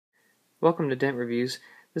Welcome to dentReviews.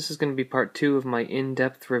 This is going to be part 2 of my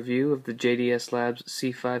in-depth review of the JDS Labs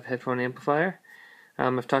C5 headphone amplifier.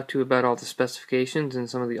 I've talked to you about all the specifications and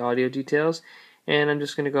some of the audio details, and I'm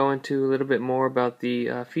just going to go into a little bit more about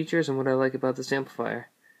the features and what I like about this amplifier.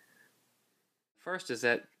 First is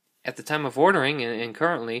that at the time of ordering and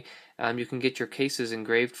currently, you can get your cases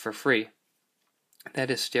engraved for free.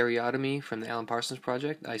 That is stereotomy from the Alan Parsons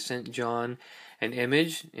project. I sent John an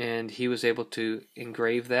image and he was able to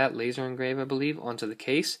engrave that, laser engrave I believe, onto the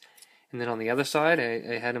case. And then on the other side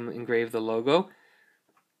I had him engrave the logo.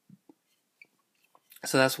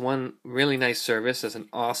 So that's one really nice service. That's an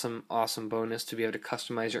awesome bonus to be able to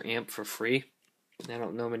customize your amp for free. I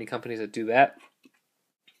don't know many companies that do that.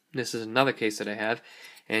 This is another case that I have,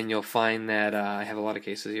 and you'll find that I have a lot of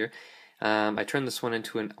cases here. I turned this one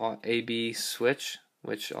into an AB switch,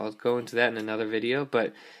 which I'll go into that in another video,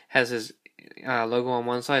 but has his logo on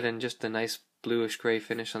one side and just a nice bluish gray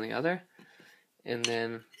finish on the other. And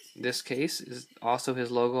then this case is also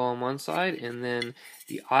his logo on one side, and then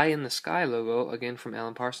the Eye in the Sky logo, again from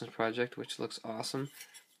Alan Parsons project, which looks awesome.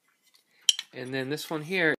 And then this one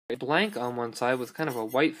here, blank on one side with kind of a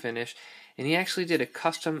white finish, and he actually did a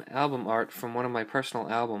custom album art from one of my personal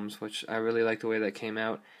albums, which I really like the way that came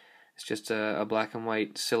out. It's just a black and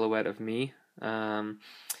white silhouette of me, and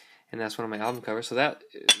that's one of my album covers, so that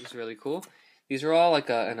is really cool. These are all like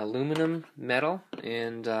an aluminum metal,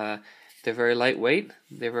 and they're very lightweight,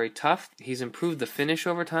 they're very tough. He's improved the finish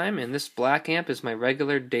over time, and this black amp is my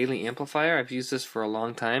regular daily amplifier. I've used this for a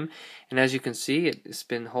long time, and as you can see, it's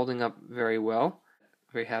been holding up very well.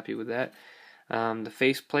 Very happy with that. The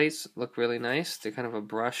face plates look really nice. They're kind of a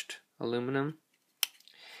brushed aluminum.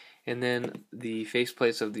 And then the face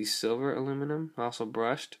plates of the silver aluminum, also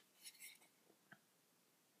brushed.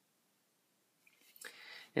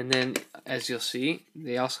 And then, as you'll see,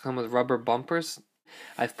 they also come with rubber bumpers.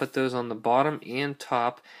 I've put those on the bottom and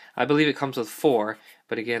top. I believe it comes with 4,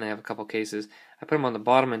 but again, I have a couple cases. I put them on the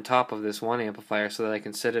bottom and top of this one amplifier so that I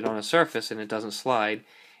can sit it on a surface and it doesn't slide.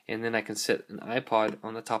 And then I can sit an iPod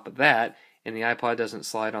on the top of that, and the iPod doesn't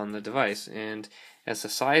slide on the device. And as a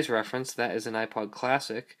size reference, that is an iPod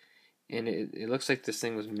Classic. And it looks like this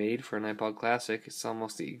thing was made for an iPod Classic. It's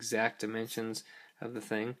almost the exact dimensions of the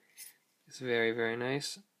thing. It's very, very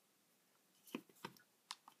nice.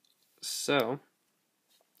 So,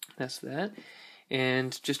 that's that.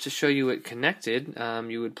 And just to show you it connected,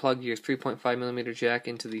 you would plug your 3.5mm jack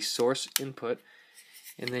into the source input.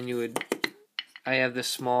 And then you would... I have this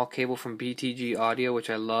small cable from BTG Audio, which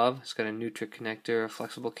I love. It's got a Nutric connector, a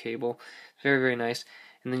flexible cable. It's very, very nice.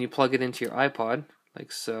 And then you plug it into your iPod,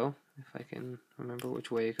 like so, if I can remember which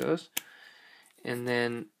way it goes. And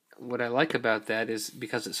then what I like about that is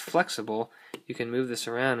because it's flexible, you can move this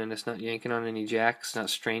around and it's not yanking on any jacks, not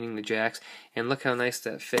straining the jacks. And look how nice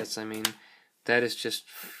that fits. I mean, that is just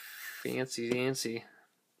fancy.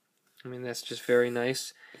 I mean, that's just very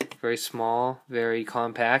nice, very small, very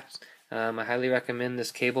compact. I highly recommend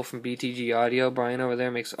this cable from BTG Audio. Brian over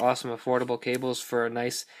there makes awesome affordable cables for a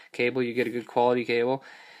nice cable. You get a good quality cable.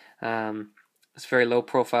 It's a very low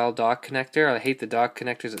profile dock connector. I hate the dock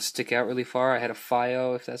connectors that stick out really far. I had a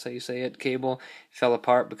FiO, if that's how you say it, cable. It fell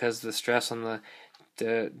apart because the stress on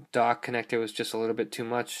the dock connector was just a little bit too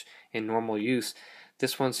much in normal use.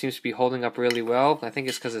 This one seems to be holding up really well. I think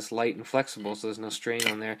it's because it's light and flexible, so there's no strain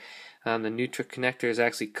on there. The Nutric connector is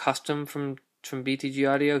actually custom from BTG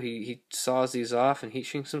Audio. He saws these off and heat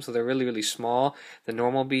shrinks them, so they're really, really small. The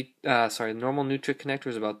normal normal Nutric connector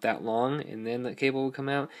is about that long, and then the cable would come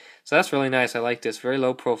out. So that's really nice. I like this. Very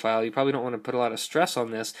low profile. You probably don't want to put a lot of stress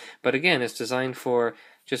on this, but again, it's designed for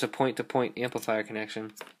just a point-to-point amplifier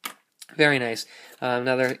connection. Very nice.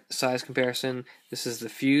 Another size comparison. This is the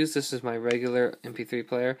Fuse. This is my regular MP3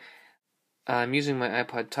 player. I'm using my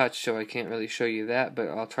iPod Touch, so I can't really show you that, but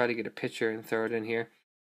I'll try to get a picture and throw it in here.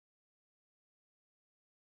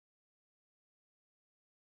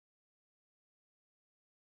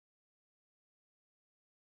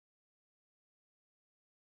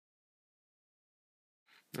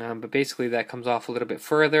 But basically that comes off a little bit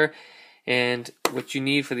further, and what you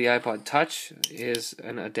need for the iPod Touch is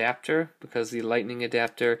an adapter, because the lightning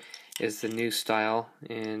adapter is the new style,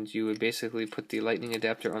 and you would basically put the lightning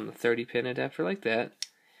adapter on the 30-pin adapter like that.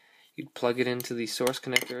 You'd plug it into the source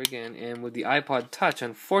connector again, and with the iPod Touch,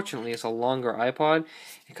 unfortunately it's a longer iPod.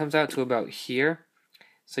 It comes out to about here,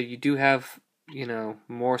 so you do have, you know,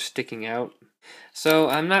 more sticking out. So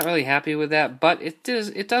I'm not really happy with that, but it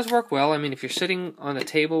does work well. I mean, if you're sitting on a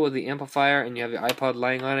table with the amplifier and you have your iPod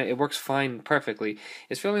lying on it, it works fine, perfectly.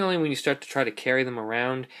 It's really only when you start to try to carry them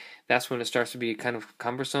around that's when it starts to be kind of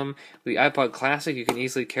cumbersome. With the iPod Classic, you can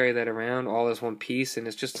easily carry that around all as one piece, and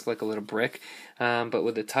it's just like a little brick. But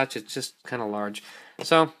with the Touch, it's just kind of large.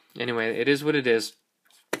 So anyway, it is what it is.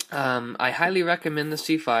 I highly recommend the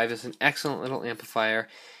C5. It's an excellent little amplifier.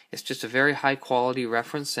 It's just a very high quality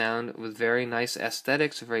reference sound with very nice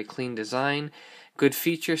aesthetics, a very clean design, good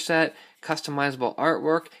feature set, customizable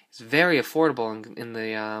artwork. It's very affordable in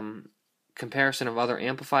the comparison of other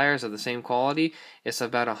amplifiers of the same quality. It's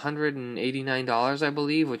about $189, I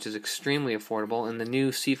believe, which is extremely affordable. And the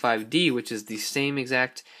new C5D, which is the same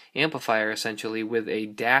exact amplifier essentially with a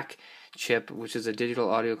DAC chip, which is a digital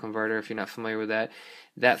audio converter, if you're not familiar with that,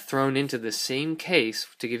 that thrown into the same case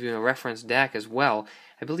to give you a reference DAC as well.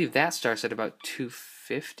 I believe that starts at about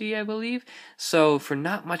 $250, I believe. So for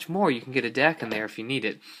not much more, you can get a DAC in there if you need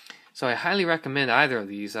it. So I highly recommend either of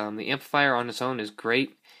these. The amplifier on its own is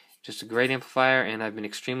great, just a great amplifier, and I've been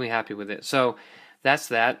extremely happy with it. So that's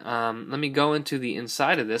that. Let me go into the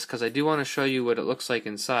inside of this because I do want to show you what it looks like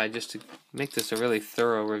inside, just to make this a really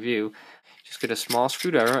thorough review. Just get a small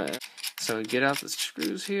screwdriver. So get out the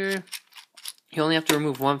screws here. You only have to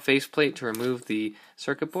remove one faceplate to remove the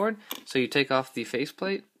circuit board. So you take off the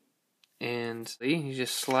faceplate and see, you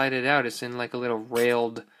just slide it out. It's in like a little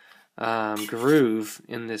railed groove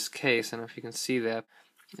in this case. I don't know if you can see that.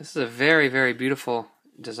 This is a very, very beautiful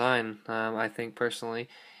design, I think personally.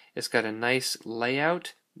 It's got a nice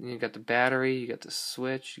layout. You got the battery, you got the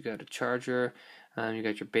switch, you got a charger, you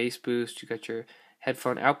got your bass boost, you got your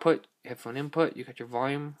headphone output, headphone input, you got your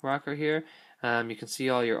volume rocker here. You can see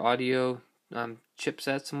all your audio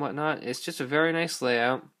chipsets and whatnot. It's just a very nice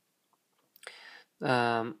layout.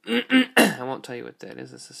 I won't tell you what that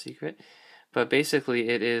is, it's a secret. But basically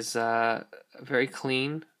it is very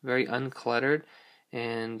clean, very uncluttered,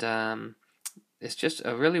 and it's just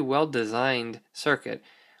a really well designed circuit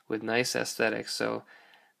with nice aesthetics. So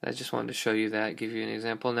I just wanted to show you that, give you an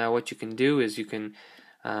example. Now what you can do is you can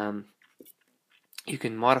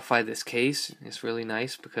modify this case. It's really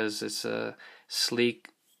nice because it's a sleek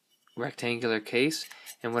rectangular case,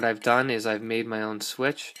 and what I've done is I've made my own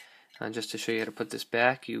switch. Just to show you how to put this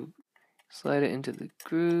back, you slide it into the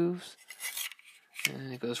grooves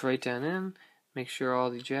and it goes right down in. Make sure all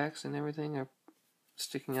the jacks and everything are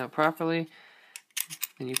sticking out properly.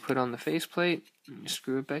 Then you put on the faceplate and you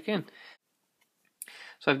screw it back in.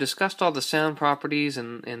 So I've discussed all the sound properties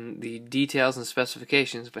and the details and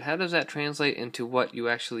specifications, but how does that translate into what you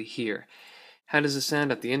actually hear? How does it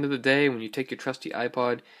sound at the end of the day when you take your trusty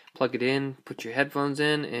iPod, plug it in, put your headphones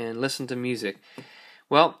in, and listen to music?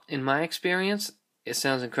 Well, in my experience, it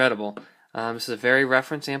sounds incredible. This is a very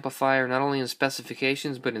reference amplifier, not only in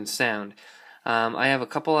specifications, but in sound. I have a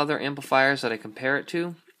couple other amplifiers that I compare it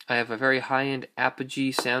to. I have a very high-end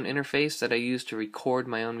Apogee sound interface that I use to record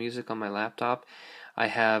my own music on my laptop. I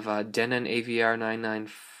have a Denon AVR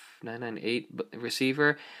 998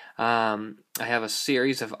 receiver. I have a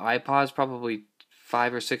series of iPods, probably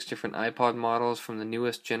 5 or 6 different iPod models, from the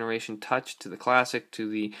newest generation Touch to the Classic to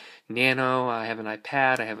the Nano. I have an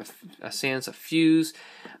iPad. I have a Sans, a Fuse.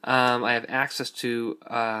 I have access to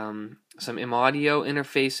some M-Audio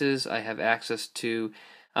interfaces. I have access to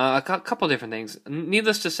a couple different things.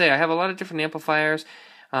 Needless to say, I have a lot of different amplifiers.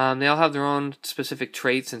 They all have their own specific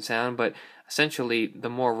traits and sound, but essentially the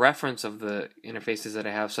more reference of the interfaces that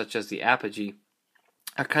I have, such as the Apogee,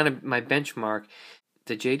 are kind of my benchmark.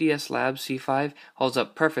 The JDS Lab C5 holds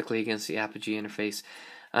up perfectly against the Apogee interface.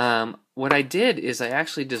 What I did is I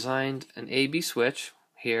actually designed an A-B switch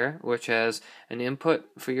here, which has an input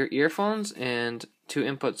for your earphones and 2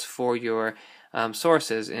 inputs for your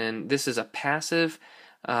sources. And this is a passive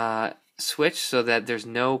switch so that there's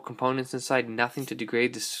no components inside, nothing to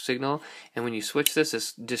degrade the signal. And when you switch this,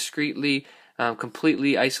 it's discreetly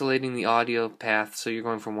completely isolating the audio path, so you're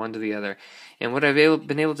going from one to the other. And what I've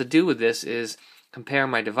been able to do with this is compare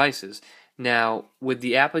my devices. Now, with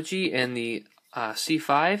the Apogee and the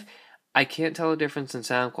C5, I can't tell a difference in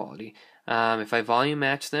sound quality. If I volume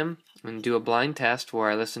match them and do a blind test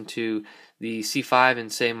where I listen to the C5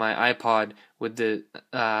 and say my iPod with the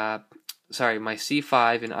my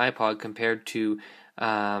C5 and iPod compared to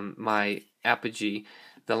my Apogee,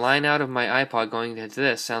 the line out of my iPod going into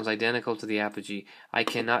this sounds identical to the Apogee. I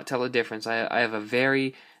cannot tell a difference. I have a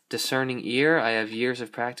very discerning ear. I have years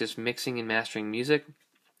of practice mixing and mastering music,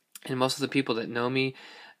 and most of the people that know me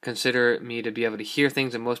consider me to be able to hear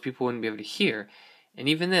things that most people wouldn't be able to hear. And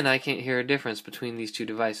even then, I can't hear a difference between these two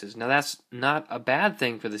devices. Now, that's not a bad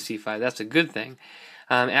thing for the C5. That's a good thing.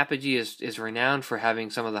 Apogee is renowned for having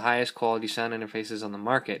some of the highest quality sound interfaces on the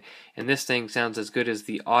market, and this thing sounds as good as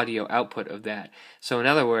the audio output of that. So in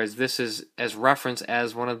other words, this is as reference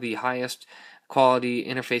as one of the highest quality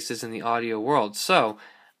interfaces in the audio world. So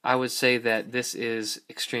I would say that this is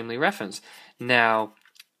extremely referenced. Now,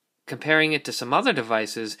 comparing it to some other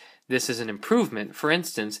devices, this is an improvement. For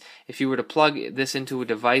instance, if you were to plug this into a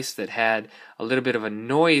device that had a little bit of a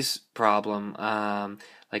noise problem,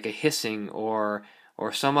 like a hissing or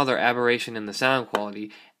some other aberration in the sound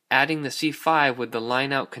quality, adding the C5 with the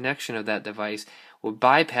line-out connection of that device will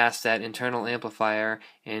bypass that internal amplifier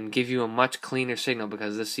and give you a much cleaner signal,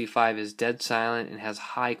 because the C5 is dead silent and has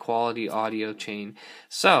high quality audio chain.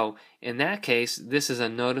 So in that case, this is a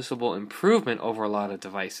noticeable improvement over a lot of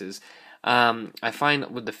devices. I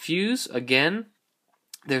find with the Fuse, again,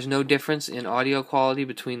 there's no difference in audio quality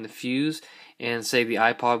between the Fuse and, say, the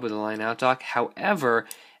iPod with a line-out dock. However,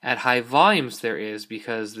 at high volumes there is,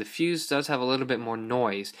 because the Fuse does have a little bit more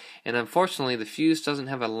noise, and unfortunately the Fuse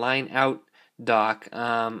doesn't have a line-out dock.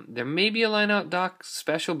 There may be a line-out dock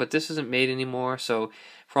special, but this isn't made anymore, so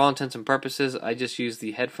for all intents and purposes I just use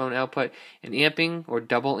the headphone output. And amping or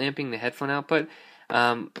double amping the headphone output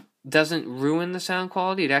doesn't ruin the sound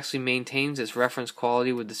quality. It actually maintains its reference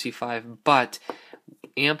quality with the C5, but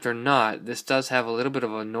amped or not, this does have a little bit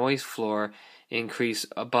of a noise floor increase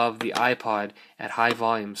above the iPod at high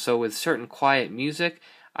volume. So with certain quiet music,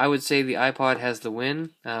 I would say the iPod has the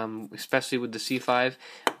win, especially with the C5,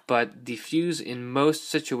 but the Fuse, in most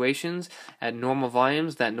situations at normal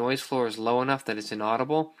volumes, that noise floor is low enough that it's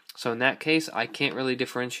inaudible. So in that case, I can't really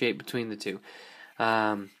differentiate between the two.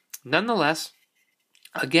 Nonetheless,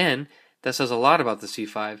 again, that says a lot about the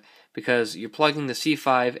C5, because you're plugging the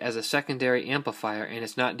C5 as a secondary amplifier and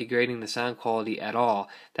it's not degrading the sound quality at all.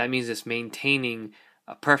 That means it's maintaining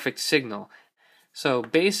a perfect signal. So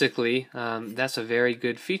basically, that's a very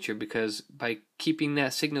good feature, because by keeping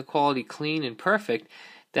that signal quality clean and perfect,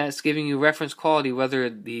 that's giving you reference quality whether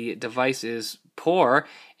the device is poor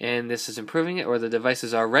and this is improving it, or the device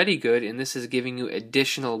is already good and this is giving you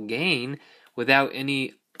additional gain without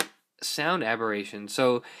any sound aberration.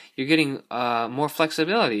 So you're getting more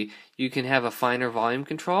flexibility. You can have a finer volume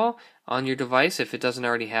control on your device if it doesn't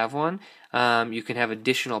already have one. You can have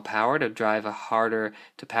additional power to drive a harder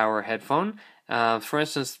to power headphone. For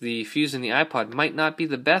instance, the Fuse in the iPod might not be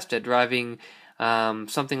the best at driving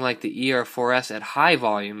something like the ER4S at high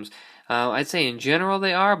volumes. I'd say in general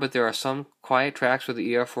they are, but there are some quiet tracks where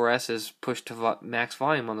the ER4S is pushed to max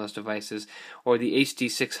volume on those devices, or the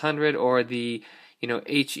HD600, or the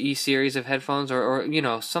HE series of headphones,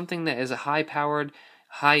 or something that is a high-powered,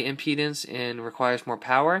 high impedance and requires more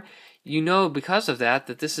power. Because of that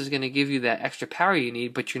this is going to give you that extra power you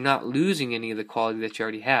need, but you're not losing any of the quality that you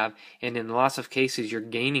already have. And in lots of cases, you're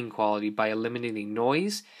gaining quality by eliminating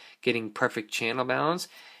noise, getting perfect channel balance,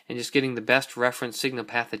 and just getting the best reference signal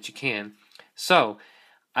path that you can. So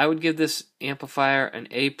I would give this amplifier an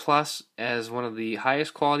A+ as one of the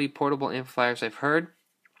highest quality portable amplifiers I've heard.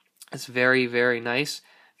 It's very, very nice,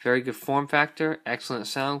 very good form factor, excellent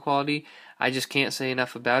sound quality. I just can't say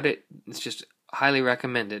enough about it. It's just highly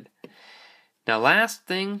recommended. Now, last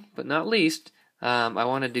thing but not least, I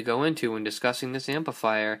wanted to go into when discussing this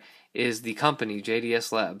amplifier is the company,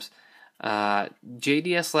 JDS Labs.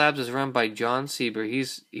 JDS Labs is run by John Sieber.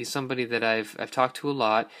 He's somebody that I've talked to a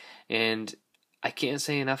lot, and I can't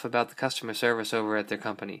say enough about the customer service over at their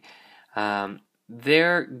company.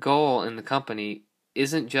 Their goal in the company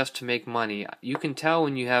isn't just to make money. You can tell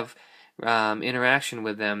when you have interaction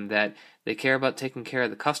with them that they care about taking care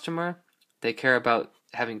of the customer. They care about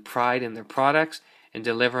having pride in their products and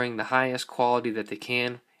delivering the highest quality that they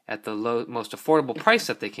can at the most affordable price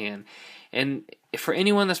that they can. And for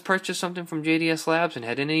anyone that's purchased something from JDS Labs and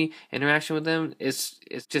had any interaction with them, it's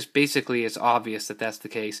just basically it's obvious that that's the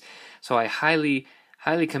case. So I highly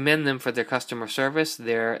commend them for their customer service.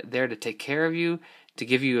 They're there to take care of you, to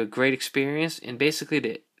give you a great experience, and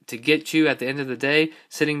basically to get you at the end of the day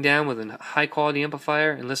sitting down with a high quality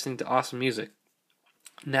amplifier and listening to awesome music.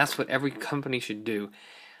 And that's what every company should do.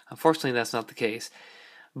 Unfortunately, that's not the case.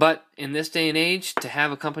 But in this day and age, to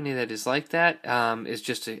have a company that is like that is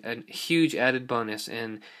just a huge added bonus.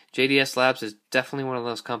 And JDS Labs is definitely one of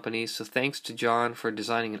those companies. So thanks to John for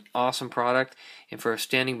designing an awesome product and for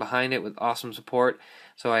standing behind it with awesome support.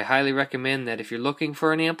 So I highly recommend that if you're looking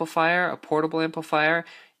for an amplifier, a portable amplifier,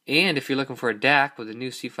 and if you're looking for a DAC with a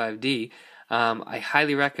new C5D, I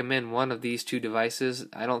highly recommend one of these two devices.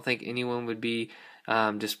 I don't think anyone would be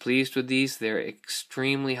displeased with these. They're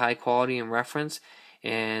extremely high quality in reference,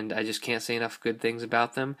 and I just can't say enough good things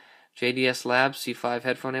about them. JDS Labs C5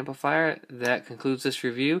 headphone amplifier. That concludes this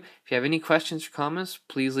review. If you have any questions or comments,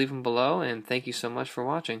 please leave them below, and thank you so much for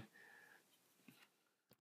watching.